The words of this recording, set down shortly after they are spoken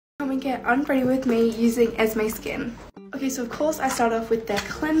Come and get unready with me using Esmi Skin. Okay, so of course I start off with their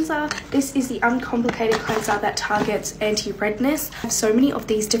cleanser. This is the uncomplicated cleanser that targets anti-redness. I have so many of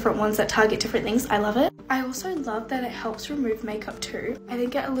these different ones that target different things. I love it. I also love that it helps remove makeup too. I then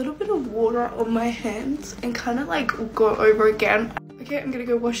get a little bit of water on my hands and kind of like go over again. Okay, I'm gonna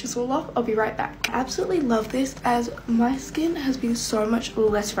go wash this all off. I'll be right back. I absolutely love this as my skin has been so much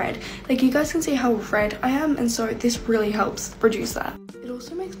less red. Like, you guys can see how red I am, and so this really helps reduce that. It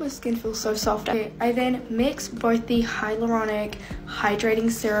also makes my skin feel so soft. Okay, I then mix both the hyaluronic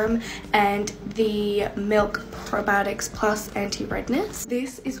hydrating serum and the Milk Probiotics Plus anti-redness.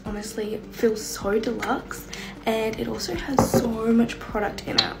 This is honestly feels so deluxe, and it also has so much product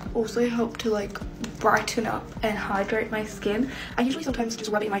in it. Also help to like brighten up and hydrate my skin. I usually sometimes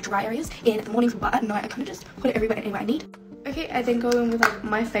just rub it in my dry areas in the mornings, but at night I kind of just put it everywhere and anywhere I need. Okay, I then go in with like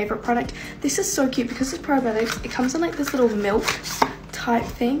my favorite product. This is so cute because it's probiotics. It comes in like this little milk type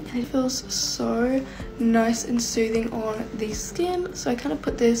thing, and it feels so nice and soothing on the skin. So I kind of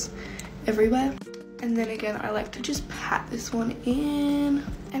put this everywhere. And then again, I like to just pat this one in.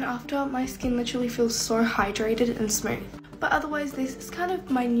 And after, my skin literally feels so hydrated and smooth. But otherwise, this is kind of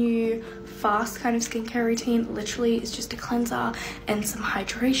my new fast kind of skincare routine. Literally, it's just a cleanser and some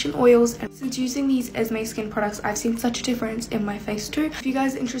hydration oils. And since using these Esmi Skin products, I've seen such a difference in my face too. If you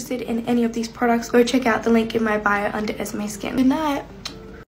guys are interested in any of these products, go check out the link in my bio under Esmi Skin. Good night.